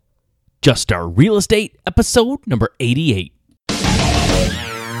Just Start Real Estate, episode number 88.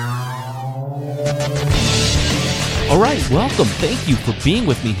 All right, welcome. Thank you for being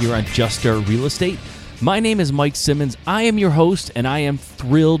with me here on Just Start Real Estate. My name is Mike Simmons. I am your host, and I am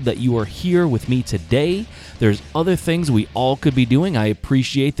thrilled that you are here with me today. There's other things we all could be doing. I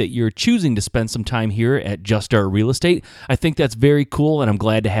appreciate that you're choosing to spend some time here at Just Start Real Estate. I think that's very cool, and I'm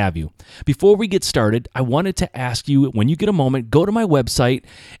glad to have you. Before we get started, I wanted to ask you, when you get a moment, go to my website,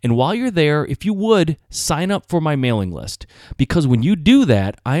 and while you're there, if you would, sign up for my mailing list. Because when you do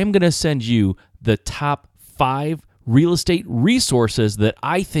that, I am going to send you the top 5 real estate resources that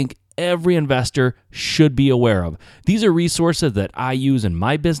I think every investor should be aware of. These are resources that I use in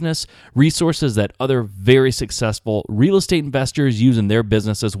my business, resources that other very successful real estate investors use in their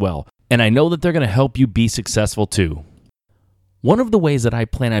business as well. And I know that they're going to help you be successful too. One of the ways that I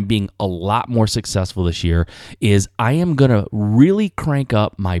plan on being a lot more successful this year is I am going to really crank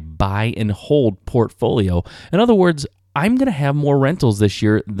up my buy and hold portfolio. In other words, I'm going to have more rentals this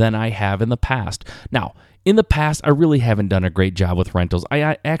year than I have in the past. Now, in the past, I really haven't done a great job with rentals.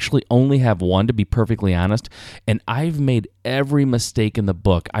 I actually only have one, to be perfectly honest, and I've made every mistake in the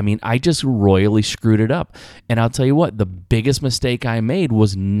book. I mean, I just royally screwed it up. And I'll tell you what, the biggest mistake I made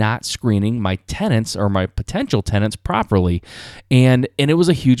was not screening my tenants or my potential tenants properly. And it was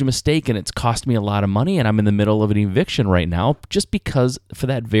a huge mistake, and it's cost me a lot of money, and I'm in the middle of an eviction right now just because, for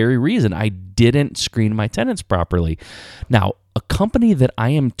that very reason, I didn't screen my tenants properly. Now, a company that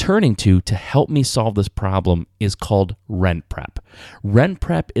I am turning to help me solve this problem is called RentPrep.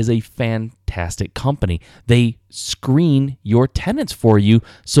 RentPrep is a fantastic company. They screen your tenants for you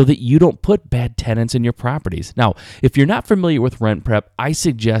so that you don't put bad tenants in your properties. Now, if you're not familiar with RentPrep, I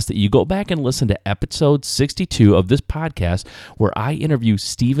suggest that you go back and listen to episode 62 of this podcast, where I interview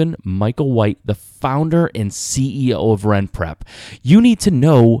Stephen Michael White, the founder and CEO of RentPrep. You need to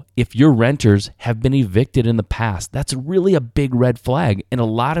know if your renters have been evicted in the past. That's really a big red flag, and a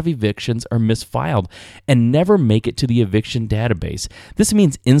lot of evictions are misfiled and never make it to the eviction database. This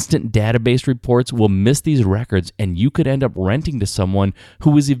means instant database reports will miss these records, and you could end up renting to someone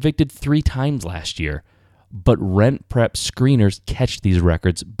who was evicted 3 times last year. But RentPrep screeners catch these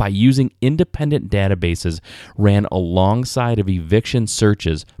records by using independent databases ran alongside of eviction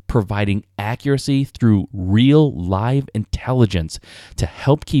searches, providing accuracy through real live intelligence to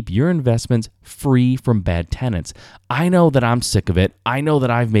help keep your investments free from bad tenants. I know that I'm sick of it. I know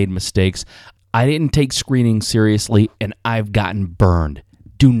that I've made mistakes. I didn't take screening seriously, and I've gotten burned.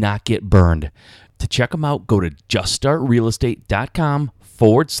 Do not get burned. To check them out, go to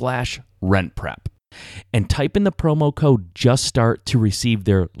juststartrealestate.com/RentPrep and type in the promo code JUSTSTART to receive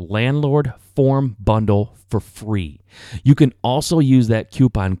their landlord form bundle for free. You can also use that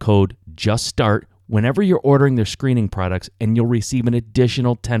coupon code JUSTSTART whenever you're ordering their screening products, and you'll receive an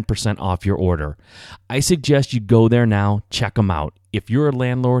additional 10% off your order. I suggest you go there now, check them out. If you're a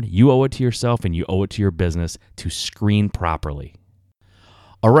landlord, you owe it to yourself and you owe it to your business to screen properly.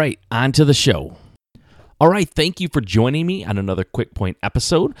 All right, on to the show. All right, thank you for joining me on another Quick Point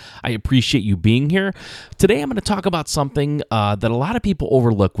episode. I appreciate you being here. Today I'm going to talk about something that a lot of people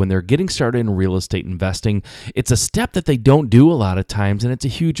overlook when they're getting started in real estate investing. It's a step that they don't do a lot of times, and it's a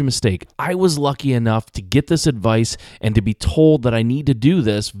huge mistake. I was lucky enough to get this advice and to be told that I need to do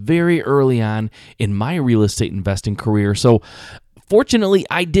this very early on in my real estate investing career. So fortunately,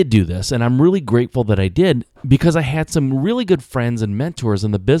 I did do this, and I'm really grateful that I did, because I had some really good friends and mentors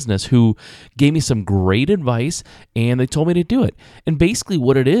in the business who gave me some great advice, and they told me to do it. And basically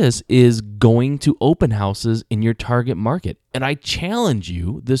what it is going to open houses in your target market. And I challenge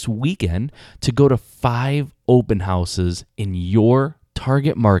you this weekend to go to 5 open houses in your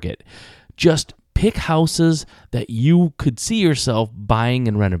target market. Just pick houses that you could see yourself buying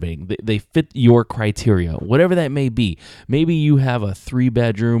and renovating. They fit your criteria, whatever that may be. Maybe you have a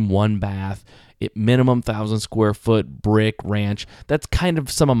 3-bedroom, 1-bath, minimum 1,000 square foot, brick, ranch. That's kind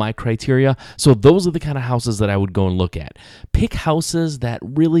of some of my criteria. So those are the kind of houses that I would go and look at. Pick houses that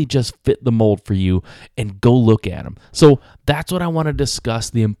really just fit the mold for you and go look at them. So that's what I want to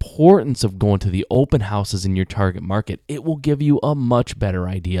discuss, the importance of going to the open houses in your target market. It will give you a much better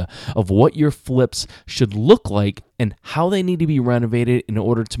idea of what your flips should look like and how they need to be renovated in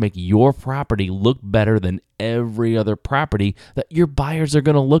order to make your property look better than every other property that your buyers are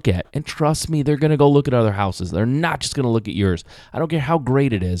going to look at. And trust me, they're going to go look at other houses. They're not just going to look at yours. I don't care how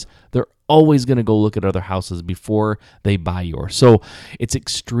great it is. They're always going to go look at other houses before they buy yours. So it's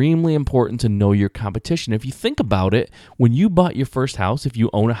extremely important to know your competition. If you think about it, when you bought your first house, if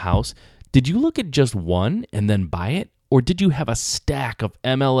you own a house, did you look at just one and then buy it? Or did you have a stack of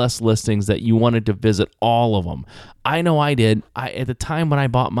MLS listings that you wanted to visit all of them? I know I did. At the time when I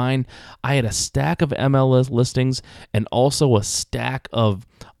bought mine, I had a stack of MLS listings and also a stack of,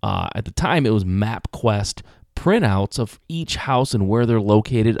 at the time it was MapQuest printouts of each house and where they're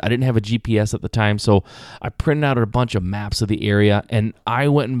located. I didn't have a GPS at the time, so I printed out a bunch of maps of the area, and I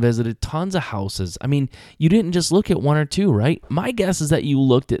went and visited tons of houses. I mean, you didn't just look at one or two, right? My guess is that you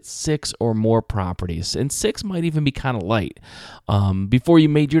looked at 6 or more properties, and 6 might even be kind of light before you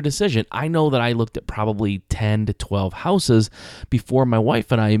made your decision. I know that I looked at probably 10 to 12 houses before my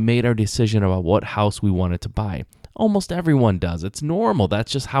wife and I made our decision about what house we wanted to buy. Almost everyone does. It's normal.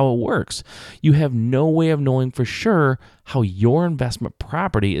 That's just how it works. You have no way of knowing for sure how your investment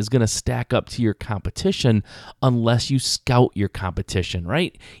property is going to stack up to your competition unless you scout your competition,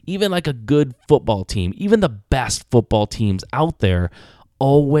 right? Even like a good football team, even the best football teams out there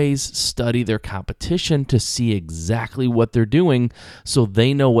always study their competition to see exactly what they're doing so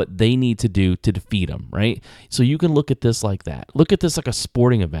they know what they need to do to defeat them, right? So you can look at this like that. Look at this like a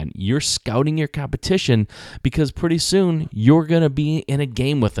sporting event. You're scouting your competition because pretty soon you're going to be in a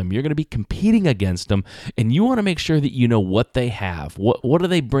game with them. You're going to be competing against them, and you want to make sure that you know what they have. What do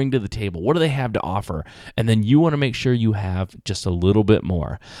they bring to the table? What do they have to offer? And then you want to make sure you have just a little bit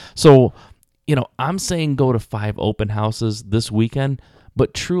more. So, I'm saying go to 5 open houses this weekend.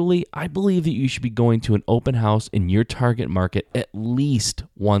 But truly, I believe that you should be going to an open house in your target market at least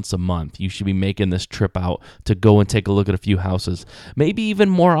once a month. You should be making this trip out to go and take a look at a few houses, maybe even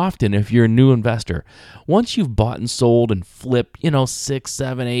more often if you're a new investor. Once you've bought and sold and flipped, 6,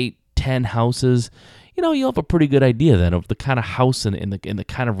 7, 8, 10 houses, you'll have a pretty good idea then of the kind of house and the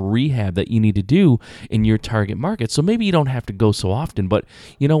kind of rehab that you need to do in your target market. So maybe you don't have to go so often, but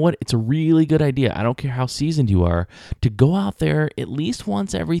you know what? It's a really good idea. I don't care how seasoned you are to go out there at least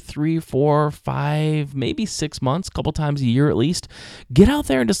once every 3, 4, 5, maybe 6 months, a couple times a year at least. Get out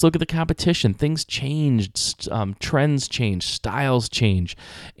there and just look at the competition. Things change, trends change, styles change,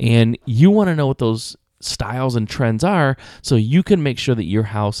 and you want to know what those styles and trends are so you can make sure that your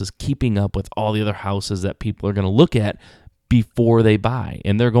house is keeping up with all the other houses that people are going to look at before they buy.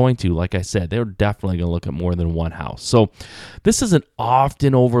 And they're going to, like I said, they're definitely going to look at more than one house. So this is an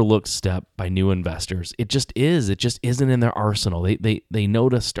often overlooked step by new investors. It just is. It just isn't in their arsenal. They know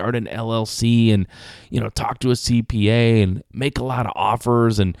to start an LLC and, talk to a CPA and make a lot of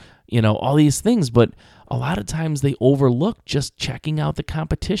offers and, all these things. But a lot of times they overlook just checking out the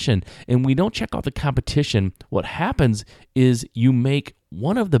competition. And we don't check out the competition. What happens is you make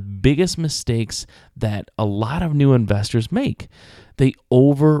one of the biggest mistakes that a lot of new investors make. They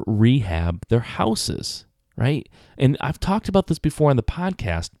over rehab their houses, right? And I've talked about this before on the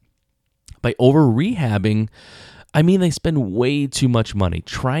podcast. By over rehabbing, I mean they spend way too much money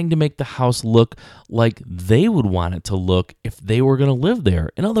trying to make the house look like they would want it to look if they were going to live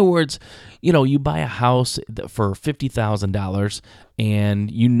there. In other words, you buy a house for $50,000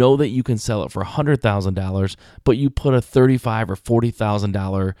 and you know that you can sell it for $100,000, but you put a $35,000 or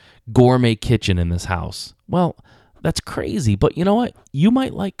 $40,000 gourmet kitchen in this house. Well, that's crazy, but you know what? You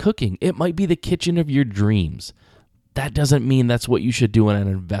might like cooking. It might be the kitchen of your dreams. That doesn't mean that's what you should do in an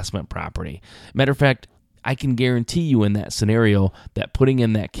investment property. Matter of fact, I can guarantee you in that scenario that putting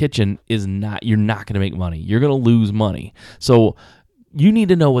in that kitchen you're not going to make money. You're going to lose money. So you need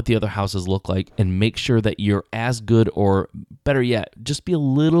to know what the other houses look like and make sure that you're as good, or better yet, just be a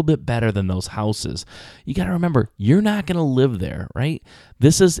little bit better than those houses. You got to remember, you're not going to live there, right?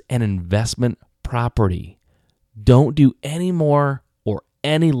 This is an investment property. Don't do any more or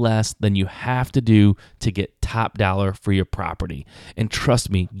any less than you have to do to get top dollar for your property. And trust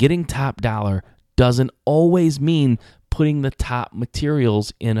me, getting top dollar doesn't always mean putting the top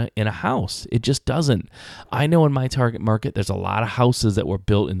materials in a house. It just doesn't. I know in my target market, there's a lot of houses that were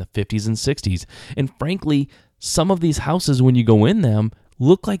built in the 50s and 60s. And frankly, some of these houses, when you go in them,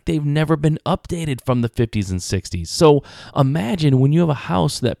 look like they've never been updated from the 50s and 60s. So imagine when you have a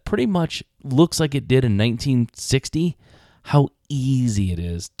house that pretty much looks like it did in 1960, how easy it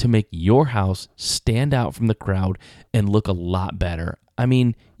is to make your house stand out from the crowd and look a lot better. I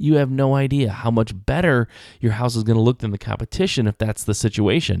mean, you have no idea how much better your house is going to look than the competition if that's the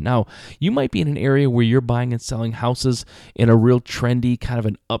situation. Now, you might be in an area where you're buying and selling houses in a real trendy, kind of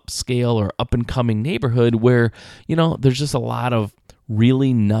an upscale or up-and-coming neighborhood where, there's just a lot of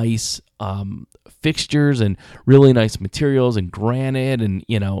really nice fixtures and really nice materials and granite and,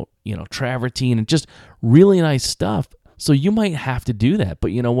 travertine and just really nice stuff. So you might have to do that.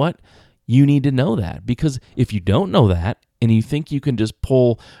 But you know what? You need to know that, because if you don't know that, and you think you can just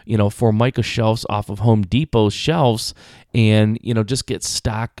pull, Formica shelves off of Home Depot's shelves and, just get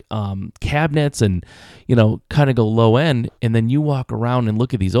stock cabinets and, kind of go low end. And then you walk around and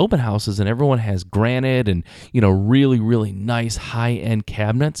look at these open houses and everyone has granite and, really, really nice high end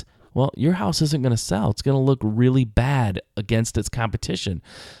cabinets. Well, your house isn't going to sell. It's going to look really bad against its competition.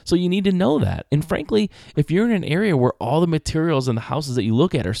 So you need to know that. And frankly, if you're in an area where all the materials in the houses that you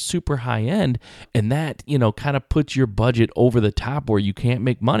look at are super high end, and that, kind of puts your budget over the top where you can't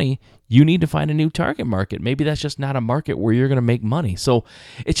make money, you need to find a new target market. Maybe that's just not a market where you're going to make money. So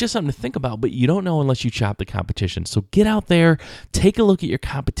it's just something to think about, but you don't know unless you chop the competition. So get out there, take a look at your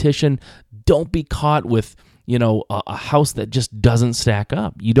competition. Don't be caught with a house that just doesn't stack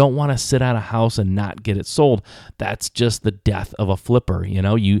up. You don't want to sit on a house and not get it sold. That's just the death of a flipper.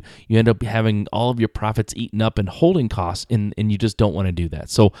 You end up having all of your profits eaten up in holding costs, and you just don't want to do that.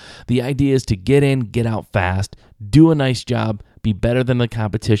 So the idea is to get in, get out fast, do a nice job, be better than the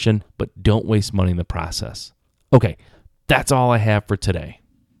competition, but don't waste money in the process. Okay, that's all I have for today.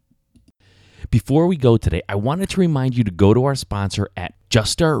 Before we go today, I wanted to remind you to go to our sponsor at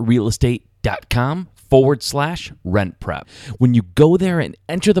juststartrealestate.com/rent prep. When you go there and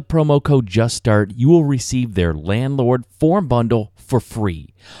enter the promo code JustStart, you will receive their landlord form bundle for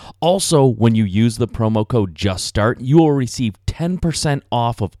free. Also, when you use the promo code JustStart, you will receive 10%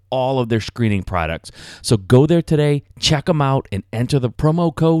 off of all of their screening products. So go there today, check them out, and enter the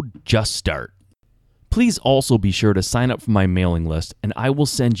promo code JustStart. Please also be sure to sign up for my mailing list, and I will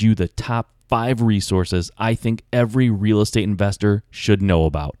send you the top 5 resources I think every real estate investor should know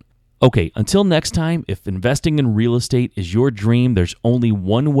about. Okay, until next time, if investing in real estate is your dream, there's only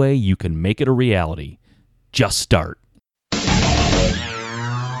one way you can make it a reality. Just start.